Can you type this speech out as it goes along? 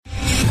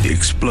the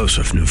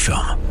explosive new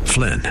film,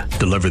 Flynn,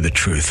 Deliver the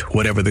Truth,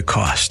 Whatever the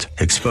Cost,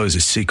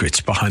 exposes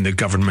secrets behind the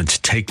government's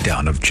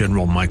takedown of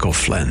General Michael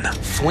Flynn.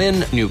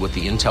 Flynn knew what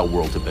the intel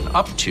world had been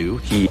up to.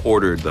 He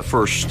ordered the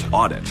first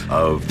audit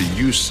of the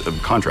use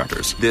of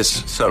contractors.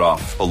 This set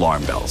off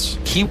alarm bells.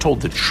 He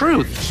told the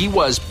truth. He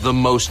was the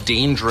most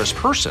dangerous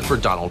person for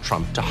Donald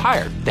Trump to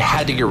hire. They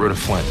had to get rid of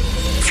Flynn.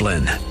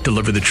 Flynn,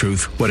 Deliver the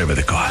Truth, Whatever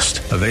the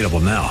Cost. Available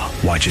now.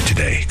 Watch it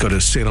today. Go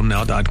to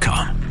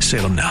salemnow.com.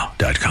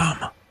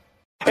 salemnow.com.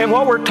 And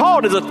what we're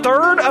told is a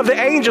third of the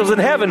angels in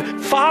heaven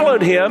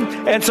followed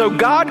him. And so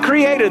God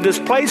created this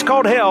place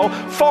called hell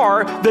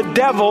for the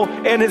devil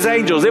and his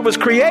angels. It was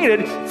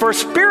created for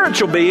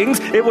spiritual beings.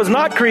 It was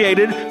not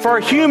created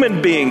for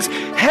human beings.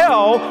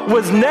 Hell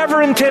was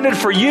never intended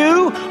for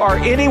you or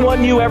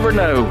anyone you ever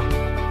know.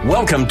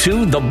 Welcome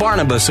to The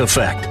Barnabas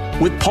Effect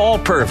with Paul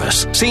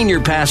Purvis, Senior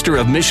Pastor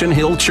of Mission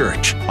Hill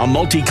Church, a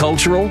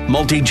multicultural,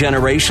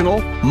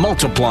 multi-generational,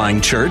 multiplying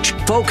church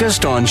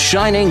focused on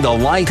shining the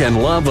light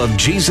and love of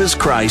Jesus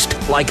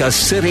Christ like a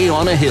city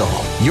on a hill.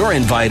 You're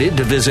invited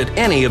to visit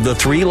any of the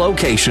 3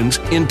 locations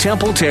in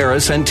Temple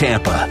Terrace and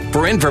Tampa.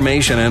 For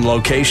information and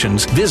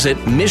locations, visit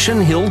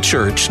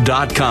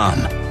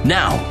missionhillchurch.com.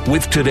 Now,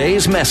 with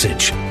today's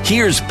message,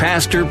 here's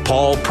Pastor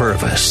Paul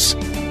Purvis.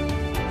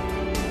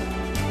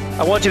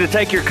 I want you to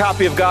take your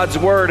copy of God's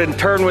Word and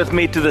turn with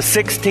me to the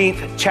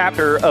 16th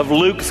chapter of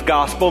Luke's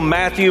Gospel,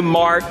 Matthew,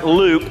 Mark,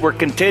 Luke. We're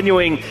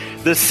continuing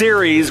the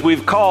series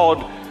we've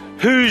called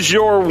Who's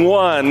Your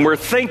One? We're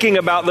thinking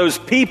about those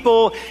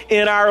people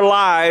in our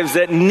lives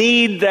that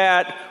need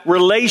that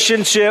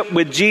relationship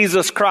with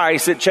Jesus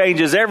Christ that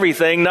changes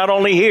everything, not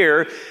only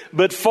here,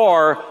 but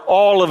for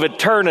all of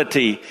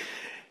eternity.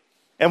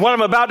 And what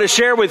I'm about to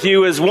share with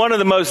you is one of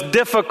the most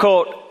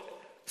difficult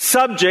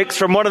subjects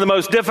from one of the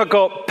most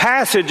difficult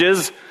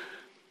passages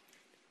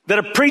that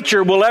a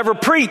preacher will ever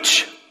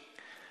preach.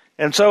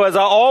 And so, as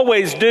I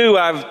always do,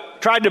 I've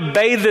tried to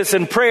bathe this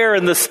in prayer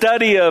and the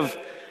study of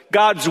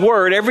God's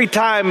Word. Every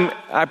time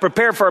I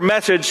prepare for a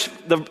message,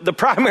 the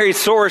primary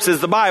source is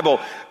the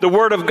Bible, the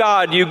Word of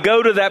God. You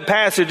go to that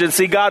passage and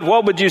see, God,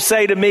 what would you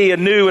say to me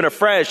anew and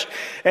afresh?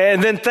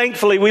 And then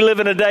thankfully, we live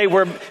in a day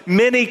where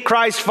many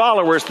Christ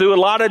followers through a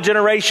lot of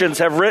generations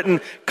have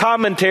written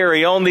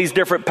commentary on these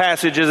different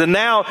passages. And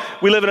now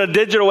we live in a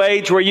digital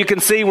age where you can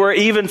see where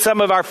even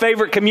some of our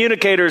favorite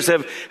communicators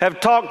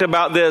have talked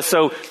about this.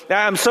 So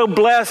I'm so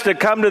blessed to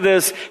come to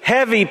this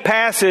heavy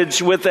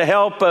passage with the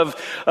help of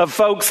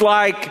folks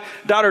like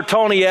Dr.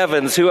 Tony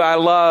Evans, who I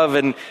love,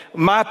 and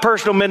my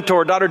personal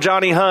mentor, Dr.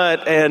 Johnny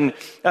Hunt, and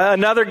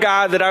another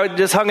guy that I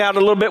just hung out a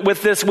little bit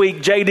with this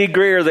week, J.D.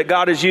 Greer, that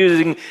God is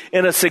using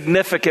in a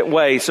significant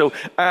way. So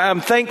I'm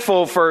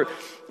thankful for,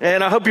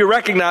 and I hope you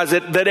recognize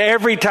it, that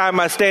every time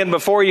I stand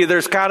before you,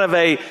 there's kind of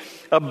a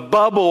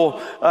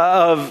bubble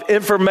of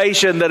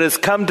information that has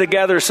come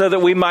together so that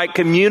we might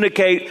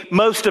communicate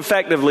most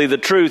effectively the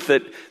truth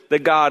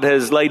that God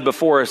has laid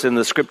before us in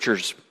the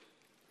Scriptures.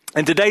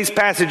 And today's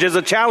passage is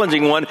a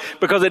challenging one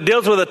because it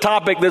deals with a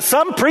topic that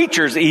some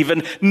preachers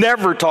even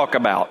never talk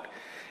about.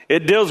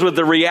 It deals with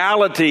the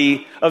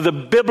reality of the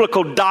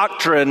biblical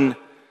doctrine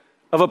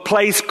of a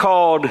place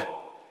called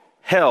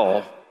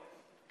hell.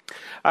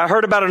 I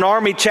heard about an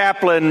army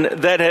chaplain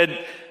that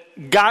had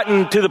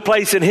gotten to the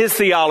place in his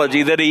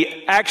theology that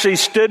he actually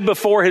stood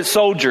before his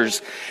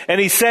soldiers and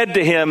he said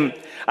to him,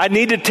 I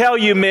need to tell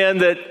you men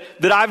that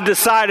I've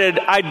decided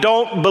I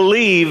don't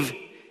believe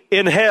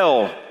in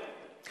hell.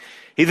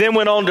 He then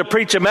went on to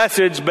preach a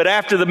message, but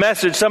after the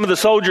message, some of the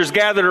soldiers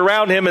gathered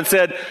around him and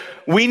said,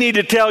 we need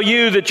to tell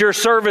you that your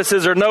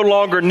services are no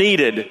longer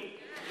needed.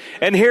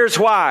 And here's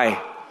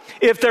why.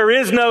 If there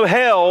is no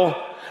hell,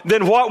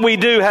 then what we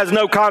do has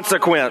no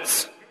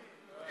consequence.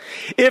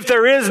 If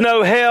there is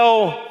no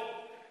hell,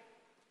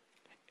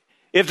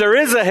 if there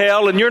is a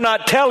hell and you're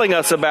not telling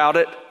us about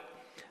it,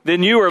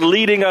 then you are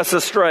leading us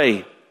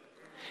astray.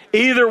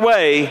 Either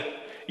way,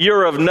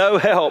 you're of no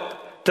help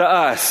to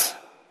us.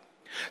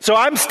 So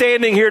I'm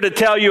standing here to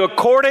tell you,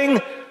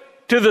 according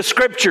to the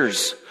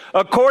Scriptures,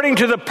 according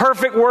to the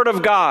perfect Word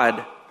of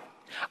God,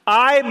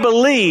 I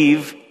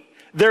believe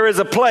there is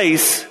a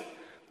place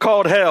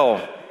called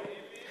hell.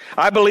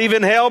 I believe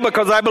in hell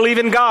because I believe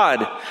in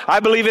God. I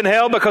believe in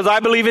hell because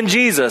I believe in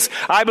Jesus.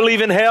 I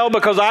believe in hell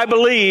because I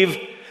believe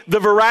the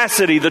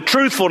veracity, the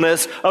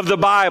truthfulness of the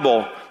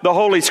Bible, the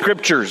Holy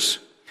Scriptures.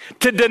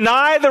 To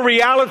deny the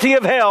reality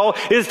of hell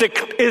is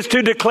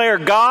to declare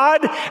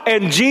God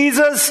and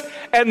Jesus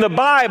and the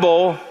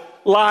Bible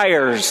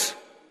liars.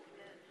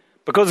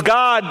 Because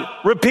God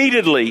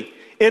repeatedly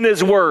in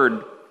His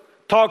Word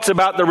talks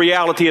about the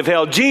reality of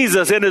hell.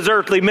 Jesus in His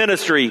earthly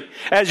ministry,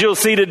 as you'll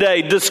see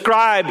today,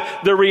 described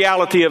the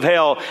reality of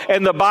hell.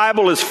 And the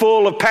Bible is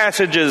full of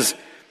passages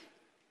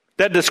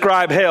that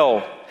describe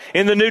hell.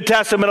 In the New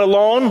Testament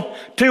alone,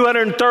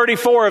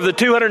 234 of the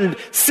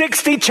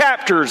 260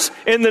 chapters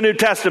in the New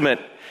Testament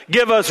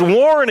give us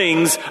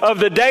warnings of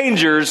the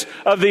dangers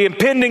of the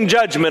impending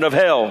judgment of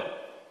hell.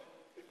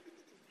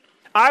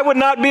 I would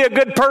not be a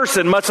good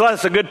person, much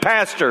less a good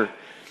pastor,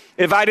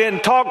 if I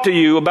didn't talk to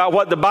you about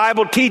what the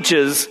Bible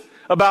teaches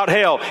about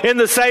hell. In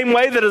the same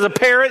way that as a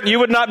parent, you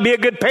would not be a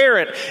good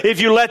parent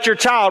if you let your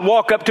child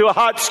walk up to a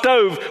hot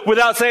stove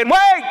without saying,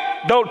 wait,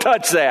 don't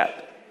touch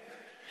that.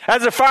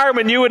 As a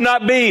fireman, you would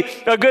not be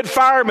a good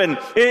fireman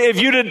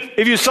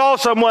if you saw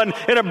someone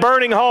in a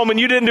burning home and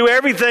you didn't do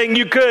everything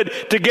you could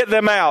to get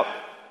them out.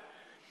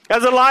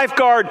 As a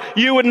lifeguard,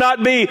 you would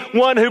not be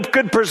one who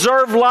could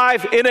preserve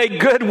life in a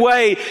good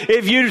way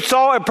if you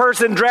saw a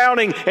person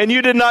drowning and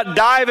you did not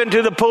dive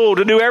into the pool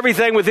to do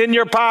everything within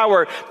your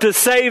power to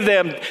save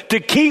them, to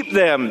keep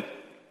them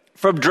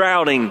from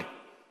drowning.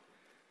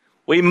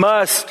 We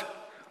must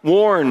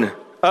warn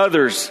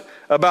others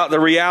about the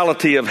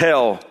reality of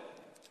hell.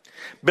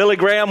 Billy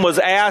Graham was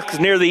asked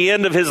near the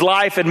end of his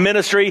life and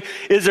ministry,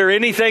 is there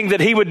anything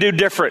that he would do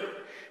different?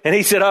 And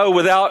he said,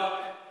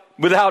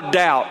 without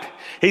doubt.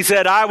 He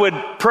said, I would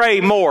pray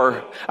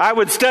more. I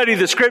would study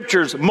the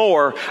scriptures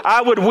more.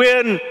 I would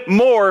win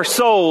more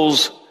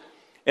souls.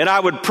 And I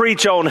would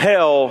preach on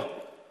hell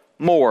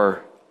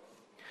more.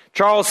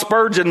 Charles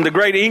Spurgeon, the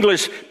great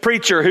English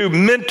preacher who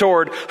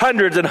mentored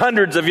hundreds and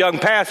hundreds of young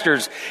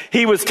pastors,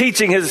 he was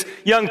teaching his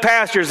young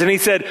pastors and he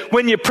said,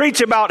 when you preach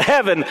about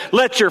heaven,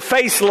 let your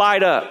face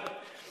light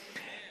up.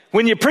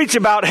 When you preach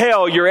about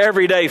hell, your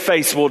everyday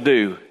face will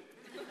do.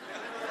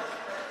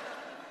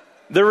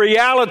 The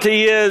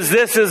reality is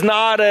this is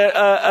not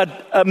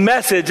a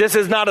message. This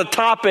is not a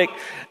topic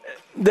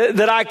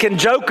that I can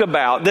joke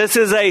about. This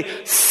is a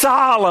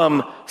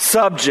solemn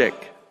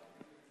subject.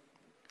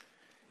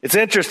 It's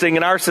interesting,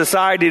 in our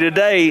society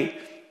today,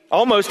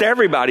 almost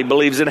everybody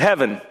believes in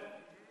heaven.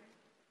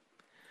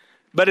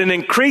 But an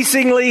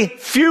increasingly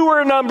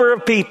fewer number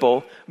of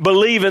people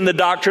believe in the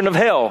doctrine of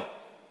hell.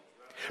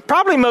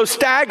 Probably most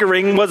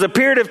staggering was a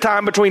period of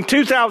time between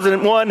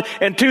 2001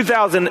 and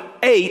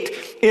 2008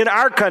 in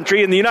our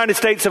country, in the United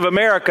States of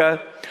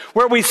America,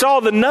 where we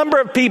saw the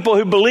number of people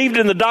who believed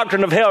in the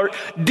doctrine of hell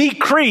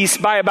decrease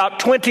by about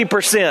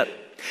 20%.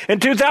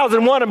 In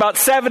 2001, about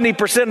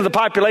 70% of the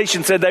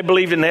population said they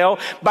believed in hell.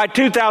 By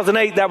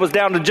 2008, that was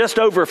down to just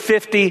over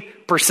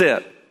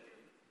 50%.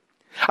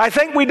 I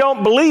think we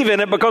don't believe in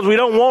it because we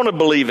don't want to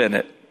believe in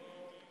it.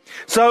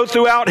 So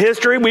throughout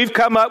history, we've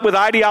come up with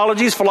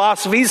ideologies,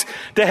 philosophies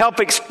to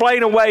help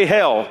explain away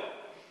hell.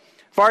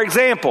 For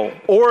example,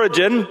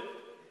 Origen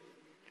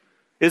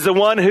is the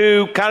one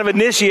who kind of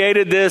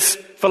initiated this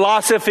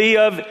philosophy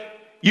of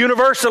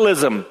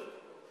universalism.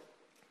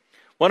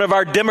 One of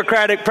our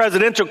Democratic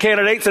presidential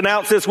candidates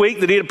announced this week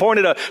that he had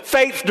appointed a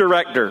faith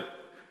director.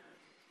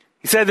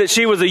 He said that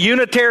she was a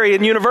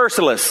Unitarian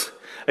Universalist.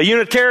 A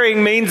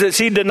Unitarian means that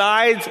she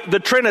denies the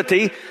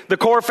Trinity, the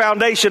core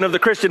foundation of the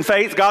Christian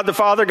faith, God the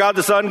Father, God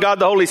the Son, God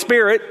the Holy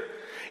Spirit.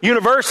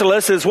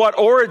 Universalist is what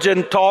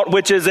Origen taught,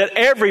 which is that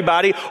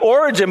everybody,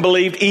 Origen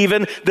believed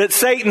even that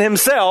Satan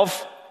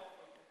himself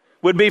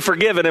would be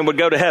forgiven and would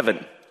go to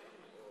heaven.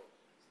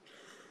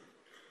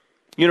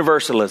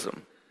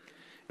 Universalism.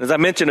 As I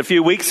mentioned a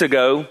few weeks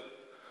ago,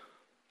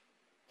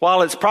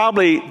 while it's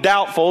probably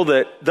doubtful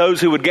that those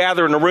who would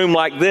gather in a room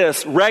like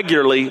this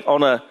regularly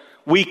on a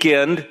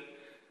weekend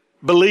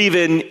believe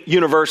in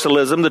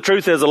universalism, the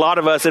truth is a lot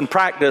of us in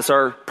practice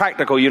are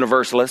practical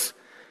universalists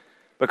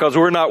because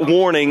we're not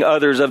warning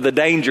others of the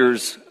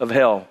dangers of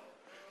hell.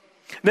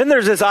 Then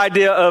there's this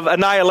idea of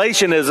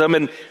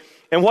annihilationism,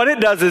 and what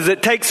it does is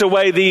it takes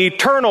away the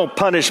eternal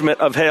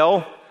punishment of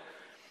hell.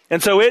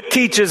 And so it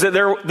teaches that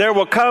there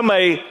will come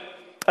a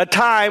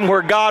time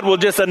where God will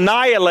just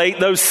annihilate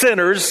those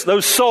sinners,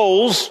 those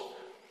souls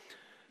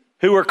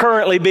who are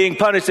currently being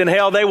punished in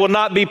hell. They will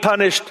not be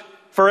punished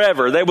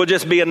forever. They will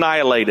just be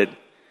annihilated.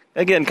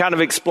 Again, kind of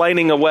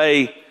explaining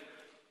away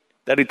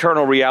that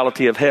eternal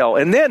reality of hell.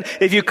 And then,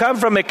 if you come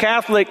from a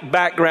Catholic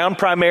background,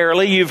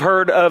 primarily, you've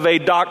heard of a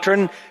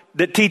doctrine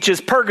that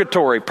teaches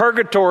purgatory.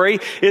 Purgatory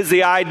is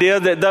the idea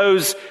that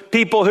those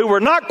people who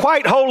were not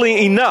quite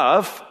holy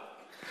enough,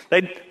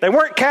 they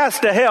weren't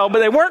cast to hell, but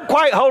they weren't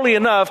quite holy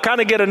enough,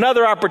 kind of get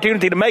another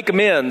opportunity to make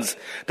amends,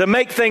 to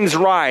make things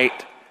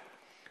right,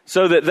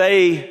 so that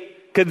they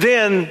could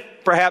then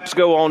perhaps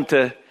go on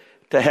to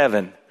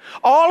heaven.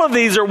 All of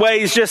these are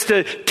ways just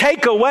to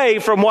take away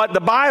from what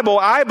the Bible,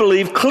 I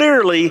believe,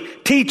 clearly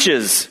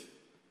teaches.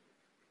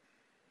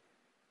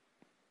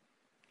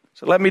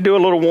 So let me do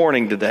a little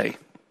warning today.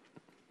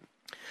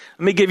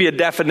 Let me give you a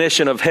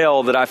definition of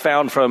hell that I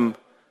found from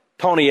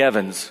Tony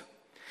Evans.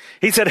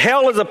 He said,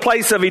 hell is a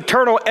place of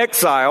eternal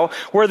exile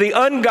where the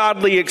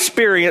ungodly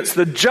experience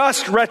the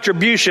just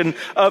retribution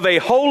of a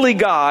holy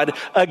God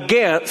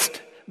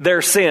against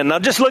their sin. Now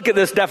just look at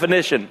this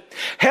definition.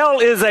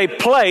 Hell is a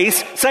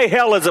place. Say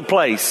hell is a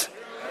place.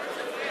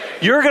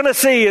 You're going to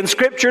see in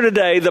Scripture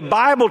today, the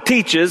Bible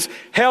teaches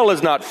hell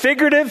is not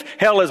figurative.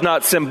 Hell is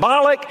not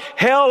symbolic.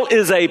 Hell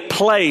is a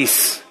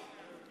place.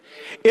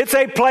 It's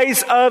a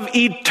place of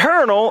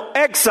eternal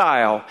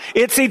exile.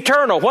 It's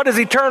eternal. What does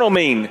eternal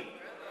mean?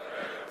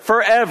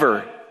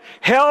 Forever.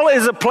 Hell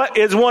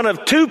is one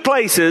of two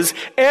places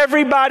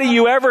everybody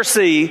you ever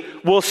see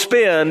will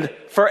spend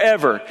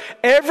forever.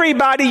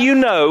 Everybody you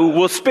know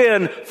will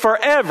spend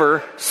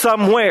forever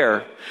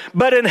somewhere.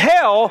 But in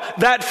hell,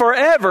 that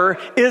forever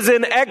is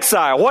in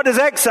exile. What does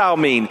exile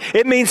mean?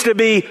 It means to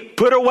be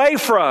put away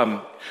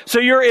from. So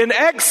you're in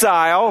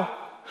exile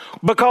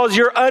because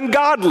you're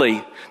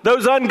ungodly.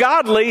 Those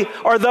ungodly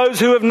are those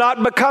who have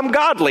not become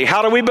godly.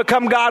 How do we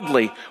become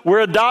godly?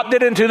 We're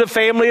adopted into the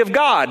family of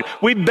God.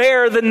 We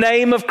bear the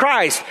name of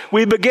Christ.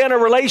 We begin a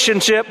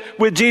relationship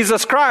with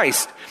Jesus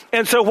Christ.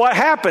 And so what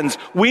happens?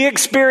 We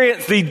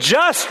experience the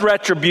just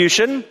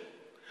retribution.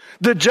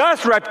 The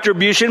just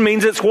retribution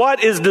means it's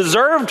what is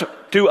deserved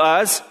to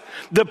us,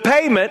 the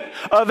payment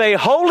of a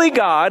holy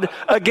God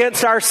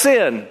against our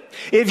sin.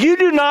 If you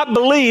do not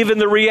believe in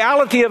the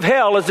reality of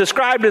hell as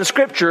described in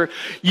Scripture,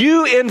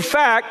 you in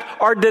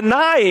fact are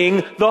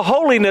denying the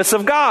holiness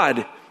of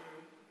God.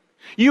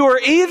 You are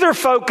either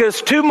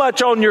focused too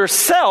much on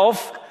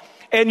yourself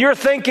and you're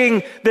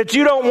thinking that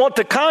you don't want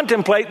to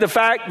contemplate the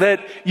fact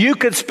that you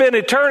could spend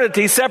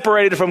eternity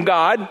separated from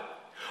God,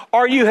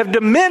 or you have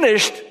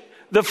diminished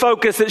the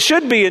focus that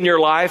should be in your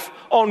life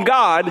on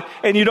God,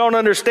 and you don't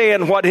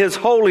understand what His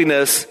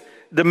holiness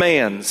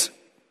demands.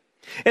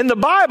 In the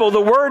Bible,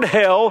 the word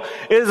hell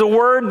is a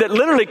word that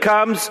literally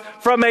comes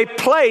from a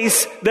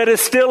place that is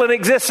still in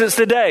existence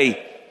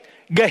today.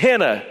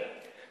 Gehenna,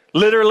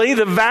 literally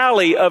the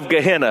valley of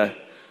Gehenna,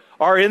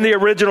 or in the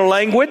original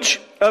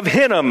language of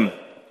Hinnom.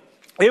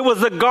 It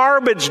was a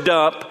garbage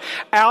dump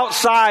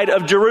outside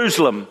of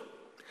Jerusalem.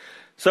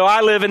 So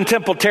I live in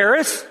Temple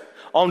Terrace.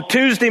 On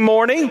Tuesday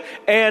morning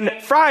and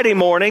Friday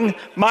morning,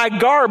 my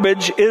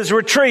garbage is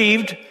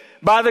retrieved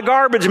by the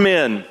garbage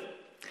men.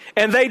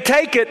 And they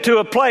take it to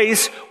a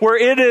place where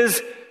it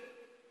is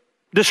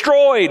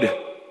destroyed.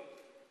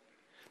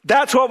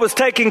 That's what was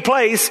taking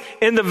place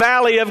in the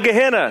valley of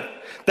Gehenna.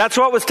 That's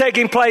what was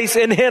taking place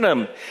in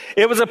Hinnom.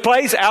 It was a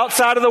place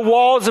outside of the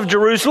walls of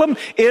Jerusalem,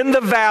 in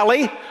the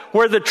valley,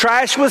 where the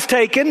trash was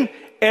taken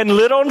and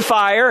lit on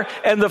fire,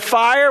 and the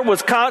fire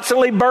was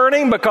constantly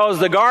burning because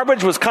the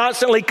garbage was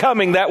constantly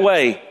coming that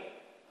way.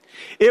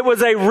 It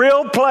was a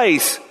real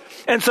place.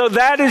 And so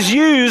that is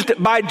used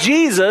by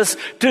Jesus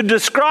to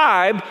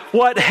describe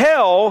what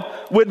hell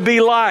would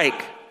be like.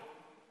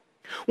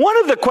 One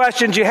of the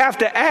questions you have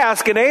to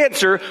ask and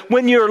answer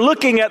when you're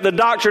looking at the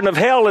doctrine of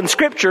hell in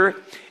Scripture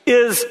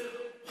is,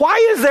 why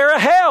is there a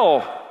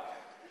hell?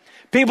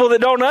 People that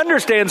don't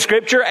understand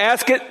Scripture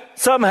ask it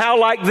somehow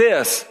like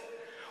this: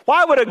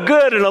 why would a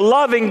good and a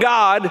loving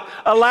God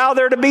allow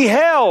there to be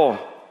hell?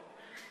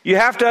 You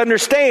have to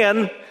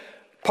understand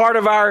part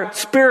of our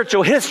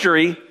spiritual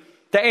history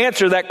to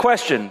answer that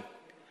question.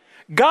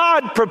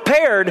 God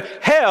prepared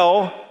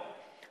hell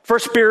for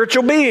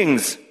spiritual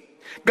beings.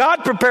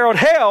 God prepared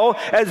hell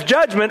as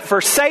judgment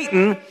for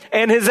Satan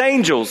and his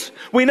angels.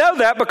 We know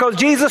that because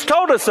Jesus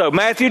told us so.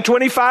 Matthew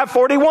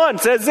 25:41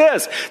 says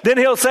this: then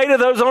He'll say to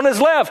those on His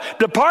left,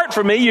 depart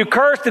from me, you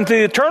cursed, into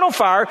the eternal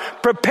fire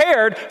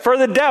prepared for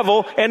the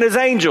devil and his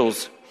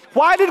angels.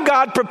 Why did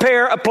God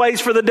prepare a place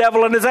for the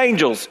devil and his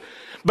angels?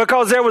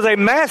 Because there was a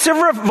massive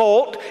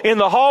revolt in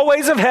the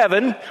hallways of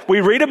heaven.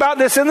 We read about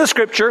this in the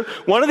Scripture.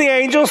 One of the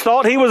angels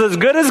thought he was as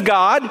good as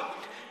God,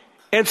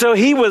 and so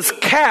he was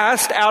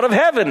cast out of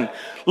heaven.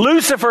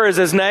 Lucifer is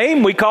his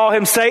name. We call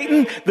him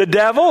Satan, the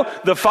devil,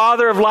 the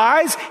father of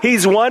lies.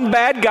 He's one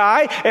bad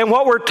guy. And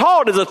what we're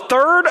taught is a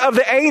third of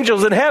the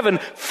angels in heaven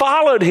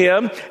followed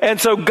him. And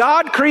so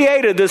God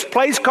created this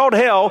place called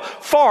hell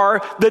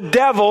for the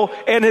devil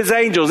and his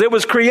angels. It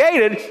was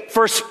created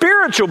for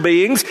spiritual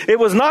beings. It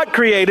was not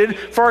created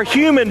for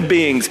human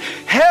beings.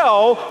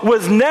 Hell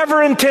was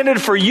never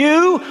intended for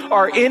you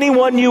or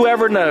anyone you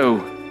ever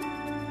know.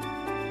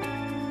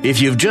 If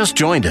you've just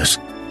joined us,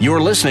 you're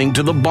listening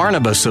to The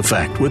Barnabas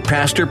Effect with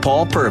Pastor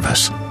Paul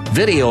Purvis.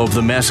 Video of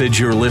the message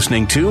you're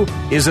listening to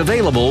is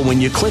available when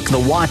you click the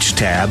Watch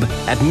tab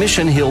at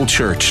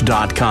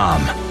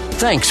missionhillchurch.com.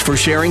 Thanks for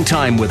sharing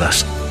time with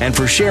us and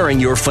for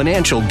sharing your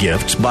financial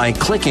gifts by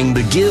clicking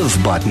the Give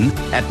button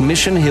at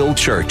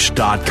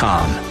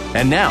missionhillchurch.com.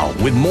 And now,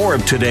 with more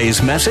of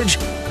today's message,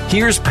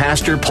 here's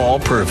Pastor Paul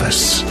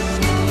Purvis.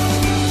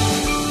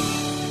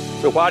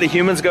 So why do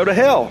humans go to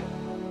hell?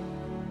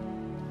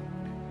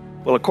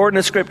 Well, according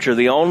to Scripture,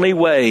 the only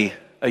way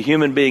a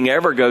human being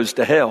ever goes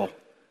to hell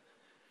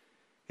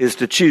is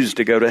to choose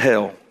to go to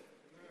hell.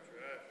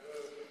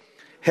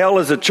 Hell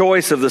is a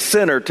choice of the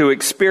sinner to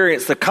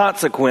experience the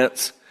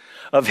consequence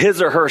of his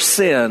or her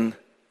sin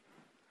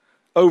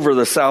over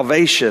the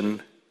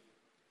salvation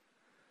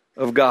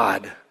of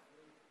God.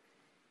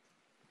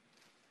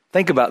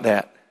 Think about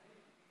that.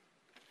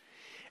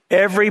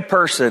 Every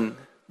person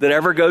that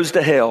ever goes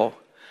to hell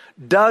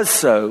does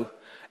so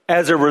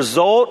as a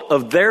result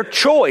of their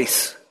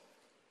choice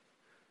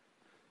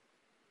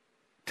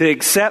to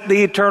accept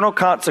the eternal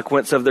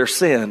consequence of their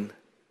sin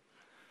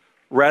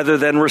rather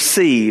than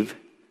receive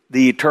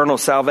the eternal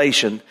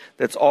salvation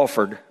that's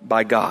offered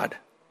by God.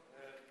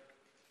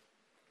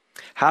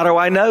 How do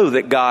I know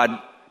that God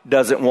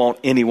doesn't want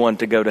anyone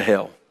to go to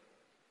hell?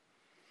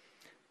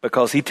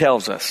 Because He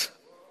tells us.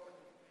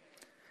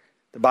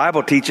 The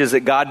Bible teaches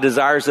that God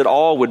desires that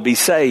all would be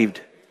saved.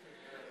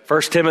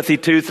 1 Timothy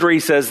 2:3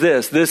 says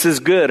this, "This is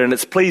good and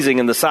it's pleasing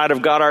in the sight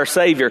of God our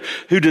Savior,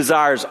 who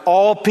desires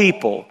all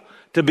people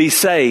to be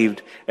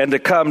saved and to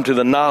come to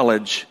the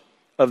knowledge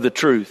of the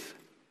truth."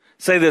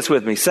 Say this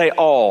with me. Say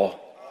all.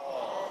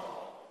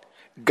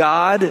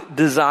 God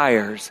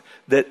desires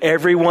that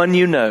everyone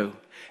you know,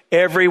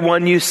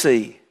 everyone you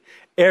see,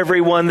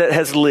 everyone that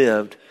has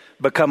lived,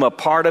 become a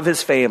part of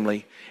his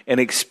family and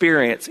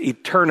experience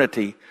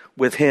eternity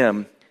with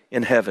him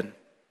in heaven.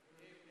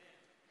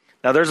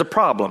 Now there's a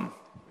problem.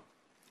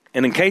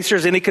 And in case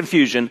there's any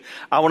confusion,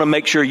 I want to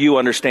make sure you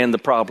understand the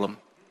problem.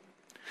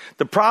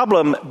 The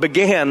problem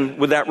began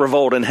with that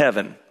revolt in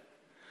heaven.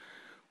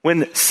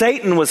 When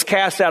Satan was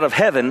cast out of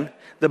heaven,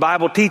 the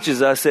Bible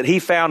teaches us that he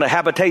found a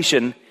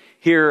habitation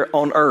here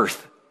on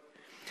earth.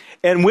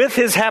 And with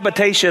his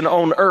habitation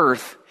on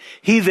earth,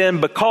 he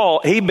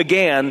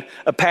began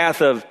a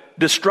path of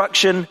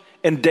destruction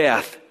and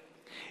death.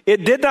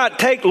 It did not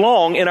take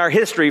long in our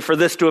history for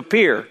this to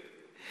appear.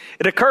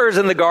 It occurs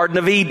in the Garden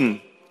of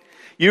Eden.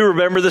 You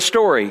remember the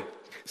story.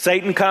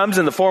 Satan comes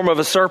in the form of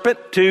a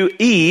serpent to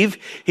Eve.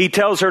 He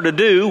tells her to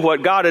do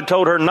what God had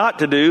told her not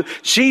to do.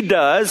 She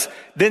does.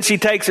 Then she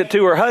takes it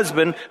to her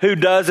husband, who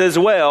does as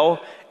well.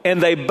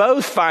 And they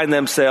both find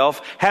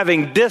themselves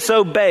having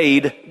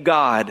disobeyed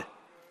God.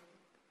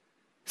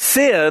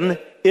 Sin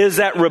is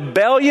that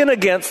rebellion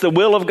against the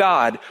will of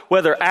God,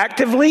 whether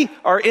actively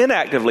or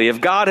inactively.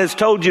 If God has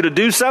told you to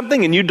do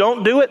something and you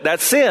don't do it,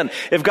 that's sin.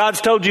 If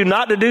God's told you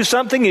not to do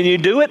something and you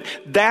do it,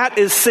 that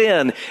is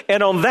sin.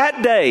 And on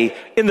that day,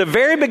 in the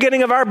very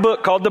beginning of our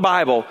book called the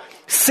Bible,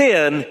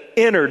 sin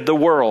entered the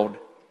world.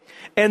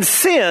 And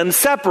sin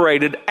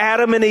separated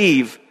Adam and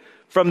Eve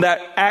from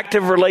that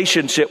active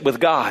relationship with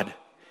God.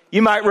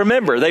 You might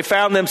remember, they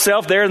found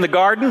themselves there in the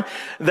garden.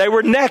 They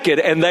were naked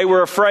and they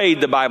were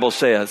afraid, the Bible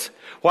says.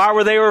 Why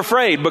were they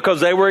afraid? Because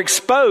they were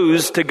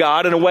exposed to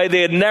God in a way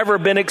they had never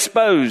been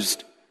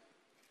exposed.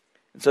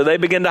 And so they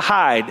began to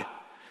hide.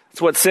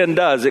 That's what sin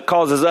does. It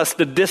causes us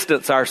to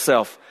distance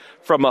ourselves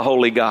from a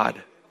holy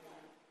God.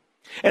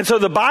 And so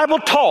the Bible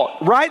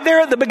taught right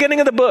there at the beginning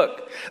of the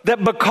book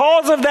that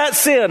because of that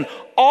sin,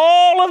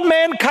 all of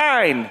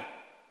mankind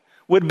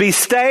would be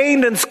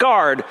stained and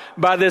scarred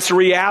by this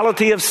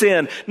reality of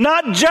sin.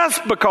 Not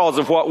just because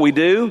of what we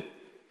do,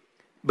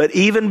 but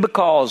even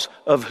because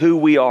of who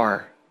we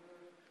are.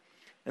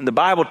 And the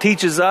Bible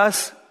teaches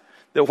us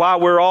that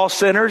while we're all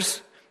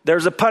sinners,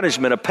 there's a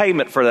punishment, a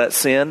payment for that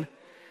sin.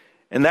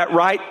 And that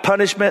right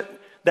punishment,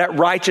 that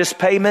righteous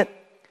payment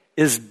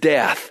is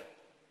death.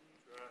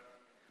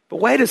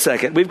 But wait a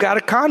second, we've got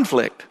a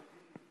conflict.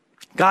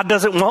 God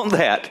doesn't want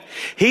that.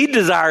 He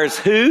desires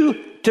who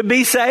to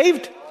be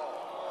saved?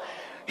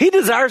 He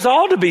desires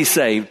all to be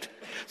saved.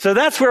 So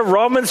that's where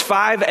Romans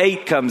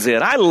 5:8 comes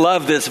in. I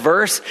love this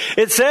verse.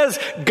 It says,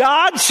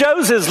 God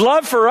shows his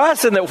love for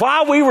us and that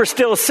while we were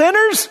still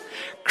sinners,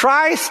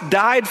 Christ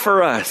died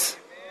for us.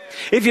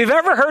 If you've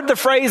ever heard the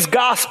phrase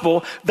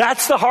gospel,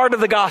 that's the heart of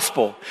the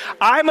gospel.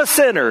 I'm a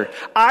sinner.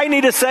 I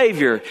need a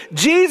savior.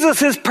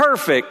 Jesus is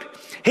perfect.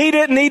 He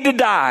didn't need to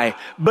die,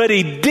 but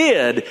he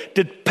did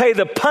to pay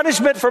the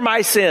punishment for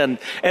my sin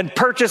and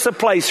purchase a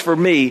place for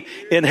me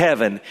in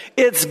heaven.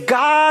 It's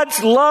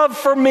God's love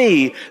for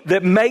me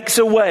that makes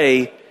a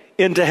way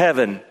into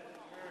heaven.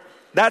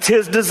 That's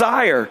his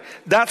desire.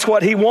 That's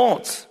what he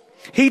wants.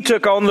 He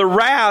took on the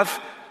wrath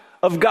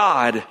of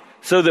God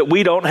so that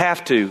we don't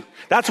have to.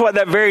 That's what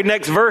that very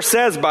next verse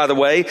says, by the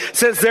way.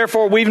 Since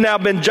therefore we've now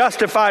been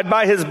justified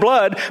by his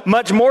blood,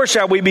 much more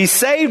shall we be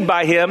saved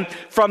by him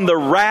from the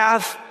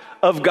wrath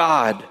of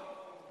God.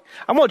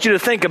 I want you to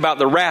think about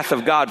the wrath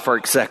of God for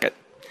a second,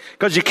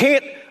 because you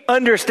can't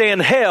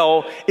understand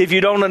hell if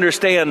you don't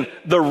understand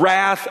the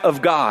wrath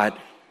of God.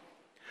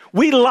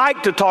 We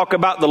like to talk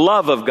about the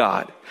love of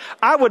God.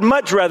 I would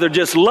much rather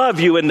just love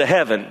you into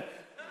heaven.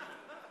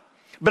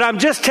 But I'm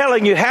just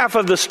telling you half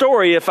of the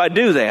story if I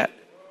do that.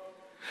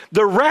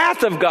 The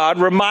wrath of God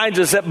reminds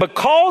us that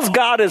because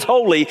God is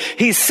holy,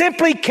 he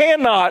simply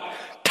cannot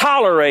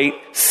tolerate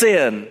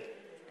sin.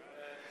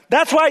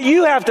 That's why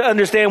you have to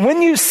understand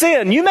when you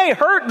sin, you may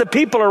hurt the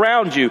people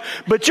around you,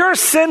 but your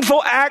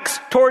sinful acts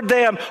toward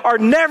them are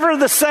never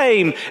the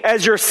same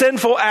as your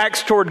sinful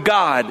acts toward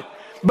God,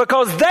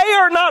 because they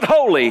are not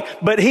holy,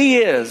 but he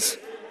is.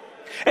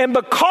 And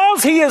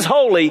because he is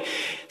holy,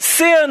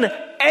 sin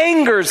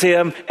angers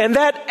him, and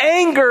that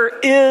anger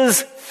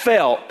is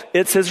felt.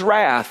 It's his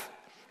wrath.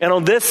 And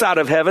on this side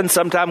of heaven,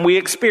 sometimes we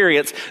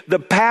experience the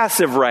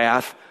passive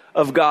wrath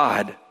of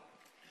God.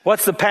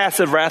 What's the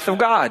passive wrath of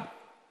God?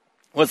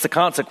 What's the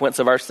consequence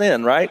of our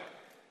sin, right?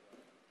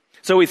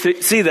 So we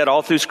see that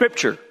all through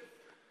Scripture.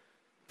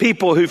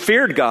 People who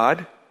feared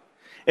God,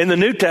 in the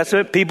New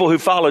Testament, people who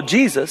followed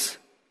Jesus,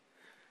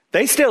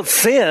 they still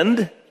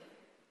sinned,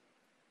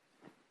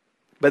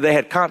 but they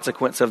had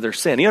consequence of their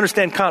sin. You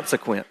understand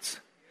consequence?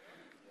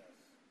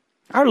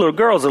 Our little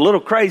girl's a little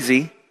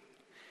crazy,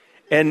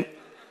 and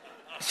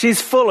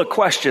she's full of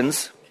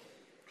questions,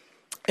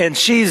 and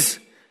she's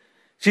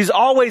She's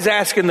always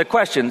asking the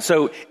question,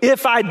 so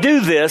if I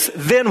do this,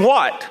 then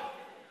what?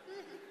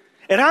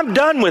 And I'm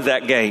done with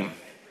that game.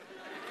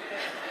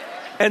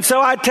 And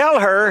so I tell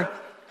her,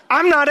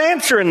 I'm not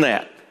answering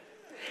that.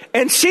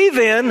 And she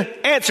then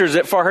answers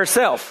it for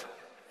herself.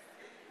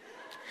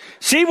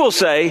 She will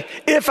say,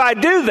 if I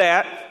do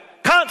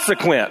that,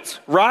 consequence,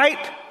 right?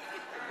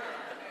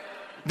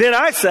 Then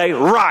I say,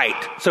 right.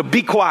 So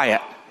be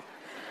quiet.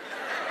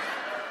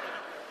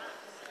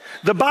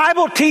 The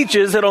Bible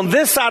teaches that on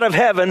this side of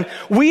heaven,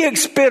 we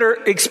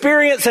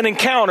experience and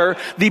encounter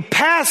the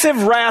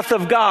passive wrath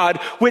of God,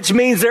 which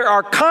means there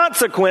are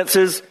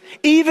consequences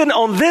even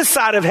on this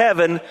side of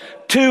heaven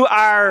to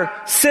our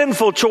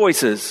sinful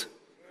choices.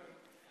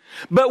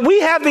 But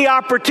we have the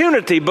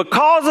opportunity,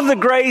 because of the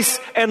grace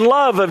and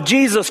love of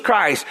Jesus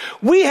Christ,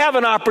 we have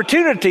an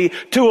opportunity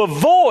to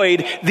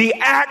avoid the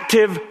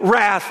active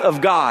wrath of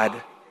God.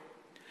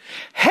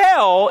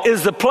 Hell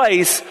is the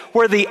place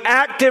where the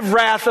active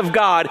wrath of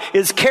God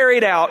is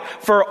carried out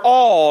for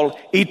all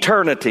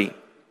eternity.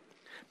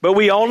 But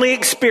we only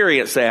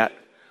experience that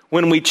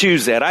when we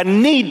choose that. I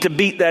need to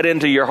beat that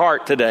into your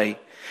heart today.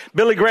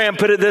 Billy Graham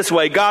put it this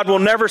way: God will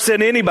never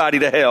send anybody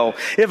to hell.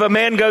 If a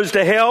man goes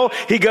to hell,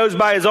 he goes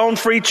by his own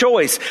free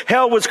choice.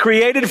 Hell was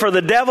created for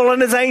the devil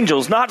and his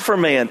angels, not for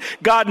man.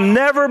 God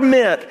never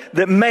meant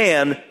that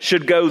man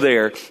should go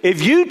there.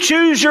 If you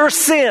choose your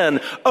sin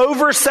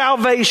over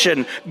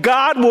salvation,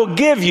 God will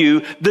give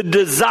you the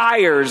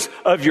desires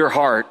of your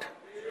heart.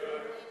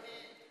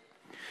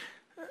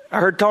 I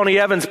heard Tony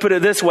Evans put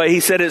it this way. He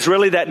said it's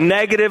really that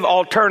negative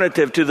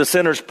alternative to the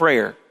sinner's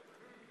prayer.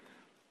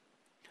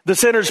 The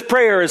sinner's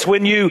prayer is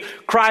when you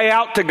cry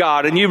out to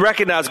God and you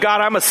recognize, God,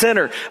 I'm a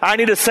sinner. I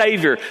need a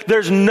Savior.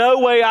 There's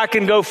no way I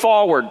can go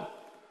forward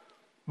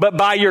but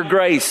by your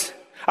grace.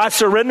 I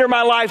surrender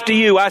my life to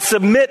you. I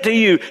submit to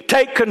you.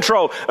 Take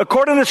control.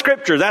 According to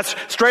Scripture, that's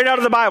straight out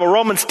of the Bible,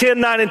 Romans 10,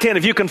 9, and 10.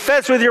 If you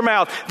confess with your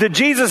mouth that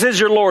Jesus is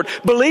your Lord,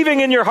 believing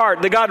in your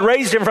heart that God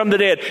raised him from the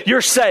dead, you're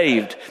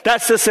saved.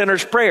 That's the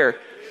sinner's prayer.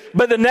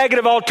 But the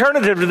negative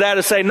alternative to that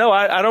is saying, no,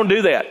 I don't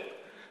do that.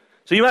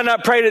 So you might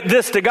not pray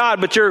this to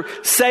God, but you're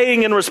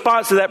saying in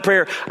response to that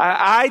prayer,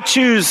 I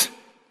choose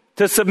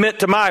to submit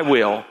to my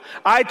will.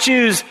 I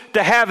choose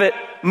to have it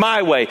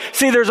my way.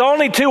 See, there's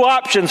only two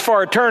options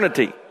for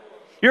eternity.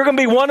 You're going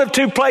to be one of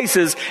two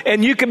places,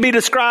 and you can be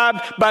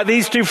described by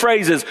these two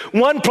phrases.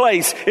 One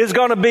place is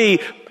going to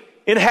be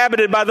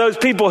inhabited by those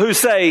people who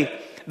say,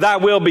 thy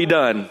will be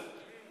done.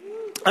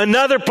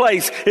 Another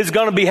place is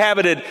going to be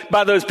inhabited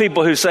by those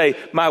people who say,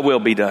 my will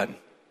be done.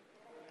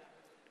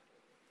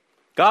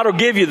 God will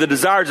give you the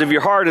desires of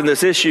your heart in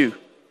this issue.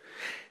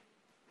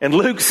 And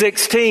Luke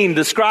 16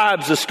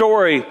 describes the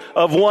story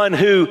of one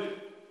who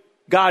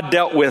God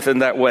dealt with in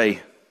that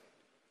way.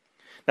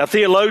 Now,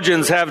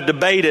 theologians have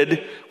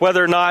debated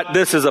whether or not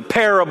this is a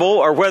parable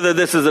or whether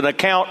this is an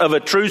account of a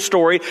true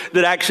story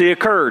that actually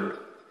occurred.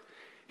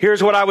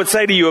 Here's what I would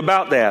say to you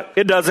about that.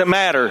 It doesn't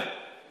matter.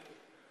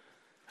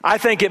 I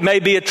think it may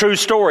be a true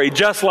story,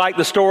 just like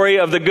the story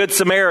of the Good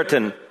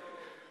Samaritan.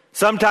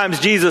 Sometimes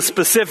Jesus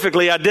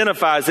specifically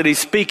identifies that he's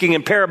speaking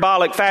in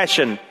parabolic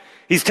fashion.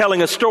 He's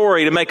telling a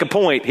story to make a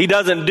point. He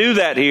doesn't do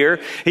that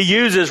here. He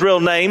uses real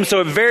names,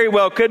 so it very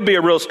well could be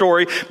a real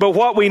story. But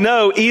what we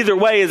know either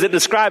way is it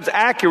describes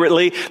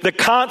accurately the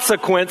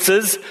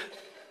consequences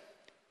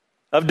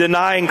of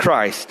denying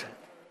Christ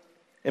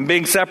and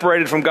being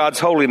separated from God's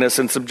holiness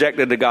and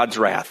subjected to God's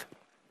wrath.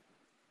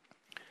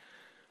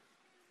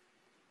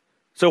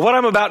 So what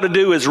I'm about to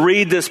do is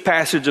read this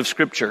passage of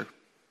Scripture.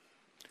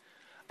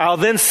 I'll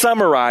then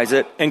summarize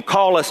it and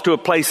call us to a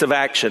place of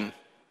action.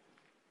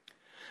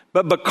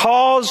 But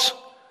because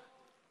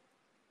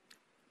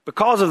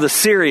of the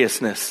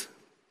seriousness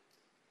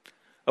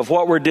of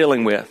what we're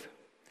dealing with,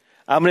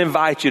 I'm going to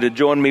invite you to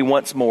join me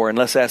once more, and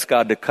let's ask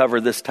God to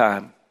cover this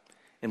time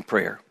in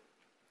prayer.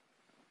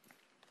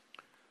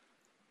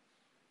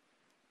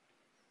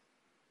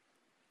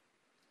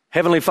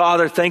 Heavenly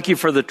Father, thank you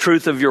for the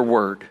truth of your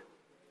word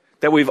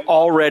that we've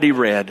already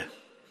read.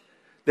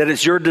 That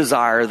it's your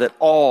desire that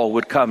all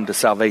would come to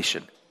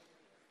salvation.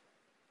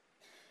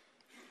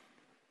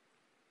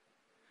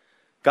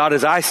 God,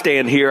 as I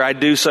stand here, I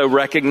do so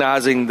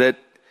recognizing that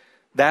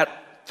that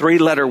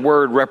three-letter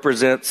word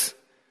represents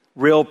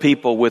real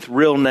people with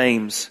real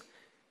names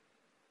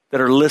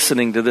that are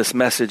listening to this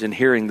message and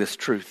hearing this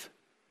truth.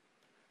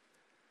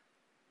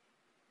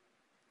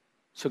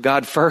 So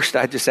God, first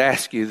I just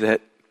ask you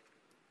that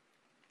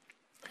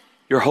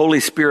your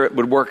Holy Spirit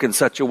would work in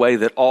such a way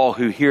that all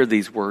who hear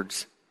these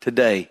words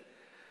today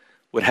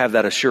would have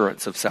that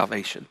assurance of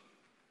salvation.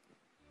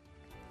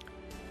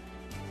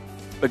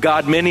 But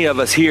God, many of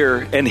us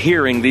here and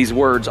hearing these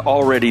words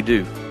already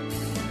do.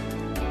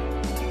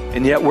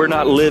 And yet we're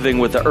not living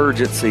with the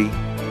urgency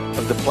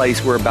of the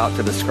place we're about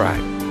to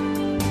describe.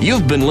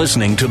 You've been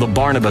listening to The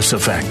Barnabas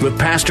Effect with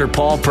Pastor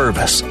Paul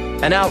Purvis,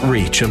 an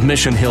outreach of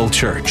Mission Hill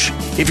Church.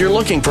 If you're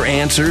looking for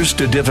answers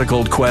to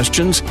difficult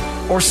questions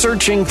or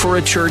searching for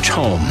a church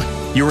home,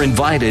 You're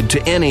invited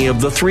to any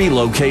of the 3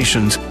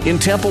 locations in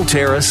Temple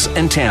Terrace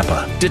and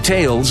Tampa.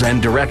 Details and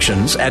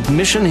directions at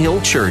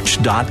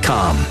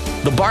missionhillchurch.com.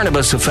 The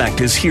Barnabas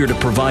Effect is here to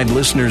provide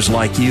listeners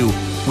like you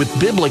with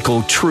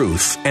biblical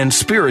truth and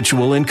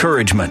spiritual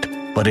encouragement,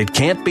 but it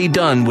can't be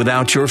done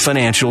without your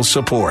financial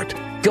support.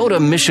 Go to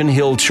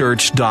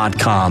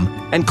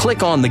missionhillchurch.com and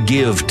click on the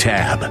Give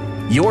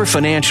tab. Your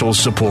financial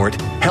support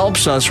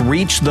helps us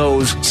reach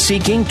those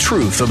seeking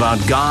truth about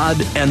God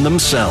and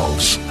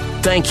themselves.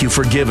 Thank you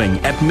for giving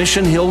at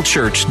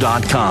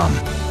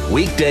missionhillchurch.com.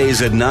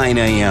 Weekdays at 9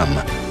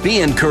 a.m.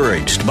 Be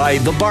encouraged by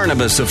The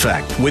Barnabas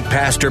Effect with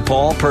Pastor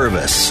Paul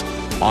Purvis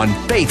on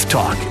Faith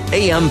Talk,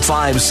 AM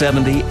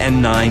 570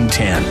 and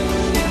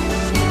 910.